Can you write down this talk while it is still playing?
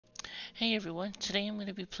Hey everyone, today I'm going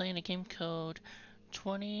to be playing a game called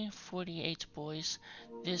 2048 Boys.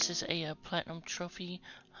 This is a platinum trophy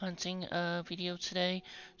hunting video today,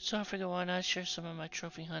 so I figured why not share some of my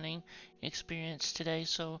trophy hunting experience today.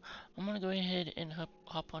 So I'm going to go ahead and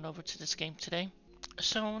hop on over to this game today.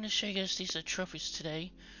 So I want to show you guys these trophies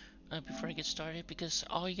today before I get started, because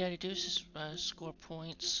all you gotta do is just score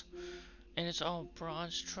points, and it's all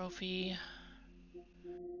bronze trophy.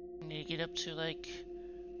 You need to get up to like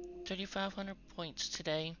 3,500 points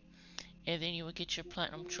today, and then you will get your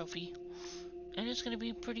platinum trophy, and it's going to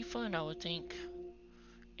be pretty fun, I would think.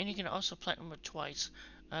 And you can also platinum it twice,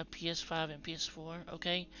 PS5 and PS4.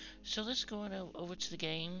 Okay, so let's go on over to the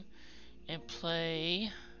game and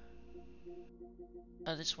play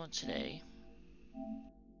this one today.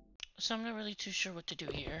 So I'm not really too sure what to do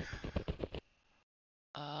here.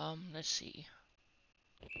 Let's see.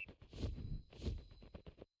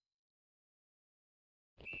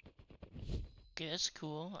 Okay, that's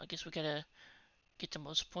cool. I guess we gotta get the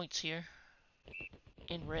most points here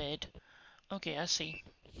in red. Okay, I see.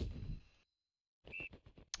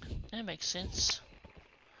 That makes sense.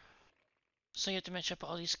 So you have to match up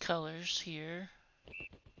all these colors here.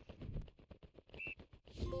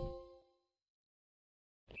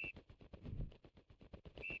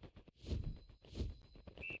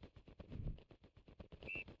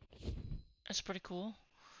 That's pretty cool.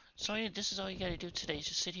 So yeah, this is all you gotta do today, is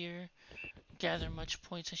just sit here, gather much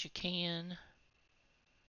points as you can.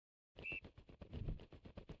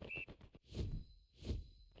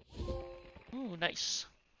 Ooh, nice.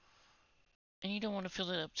 And you don't want to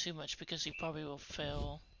fill it up too much because you probably will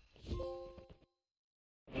fail.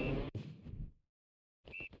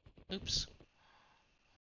 Oops.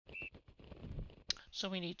 So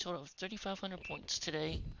we need a total of 3,500 points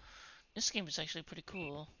today. This game is actually pretty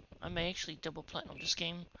cool. I may actually double platinum this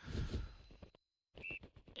game.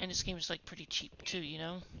 And this game is like pretty cheap too, you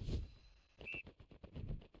know?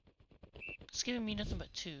 It's giving me nothing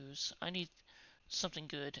but 2s. I need something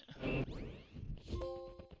good.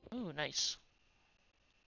 Ooh, nice.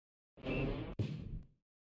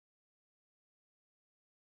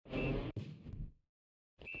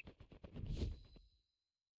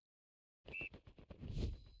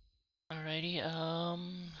 Alrighty,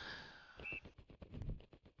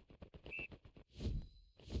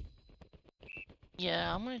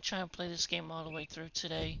 yeah, I'm gonna try and play this game all the way through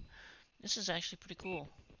today. This is actually pretty cool.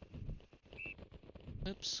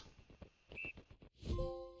 Oops.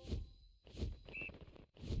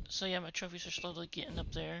 So yeah, my trophies are slowly getting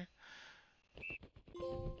up there.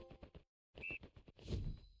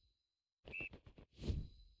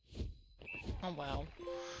 Oh wow.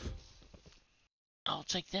 I'll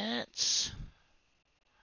take that.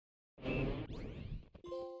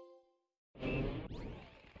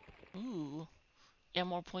 Ooh. Yeah,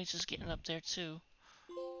 more points is getting up there too.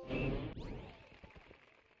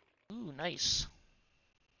 Ooh, nice.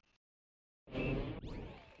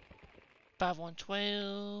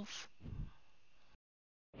 5-1-12.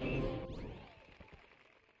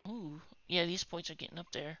 Ooh, yeah, these points are getting up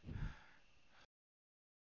there.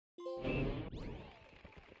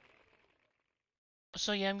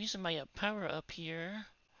 So yeah, I'm using my power up here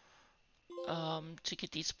to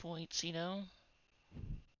get these points, you know.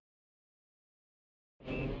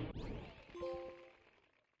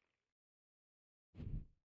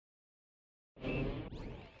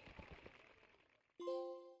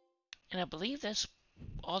 And I believe that's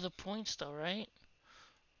all the points though, right?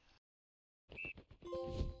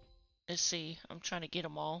 Let's see, I'm trying to get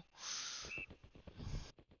them all.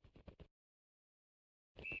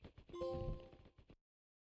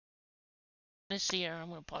 Let's see here, I'm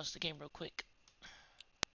gonna pause the game real quick.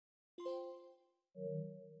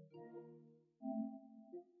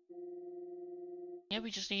 Yeah,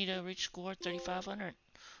 we just need to reach score 3,500.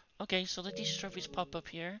 Okay, so let these trophies pop up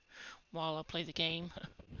here while I play the game.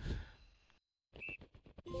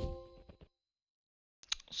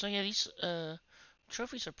 So yeah, these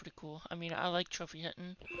trophies are pretty cool. I mean, I like trophy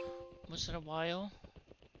hunting once in a while.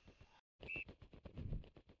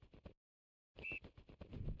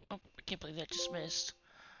 Oh, I can't believe that just missed.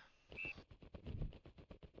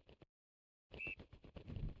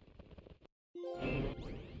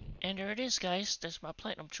 And there it is, guys. That's my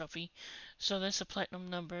platinum trophy. So that's the platinum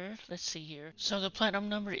number. Let's see here. So the platinum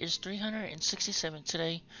number is 367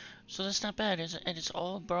 today. So that's not bad, is it? And it's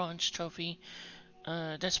all bronze trophy.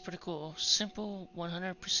 That's pretty cool. Simple,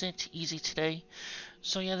 100% easy today.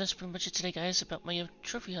 So yeah, that's pretty much it today, guys, about my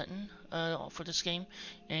trophy hunting for this game.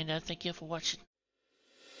 And thank you for watching.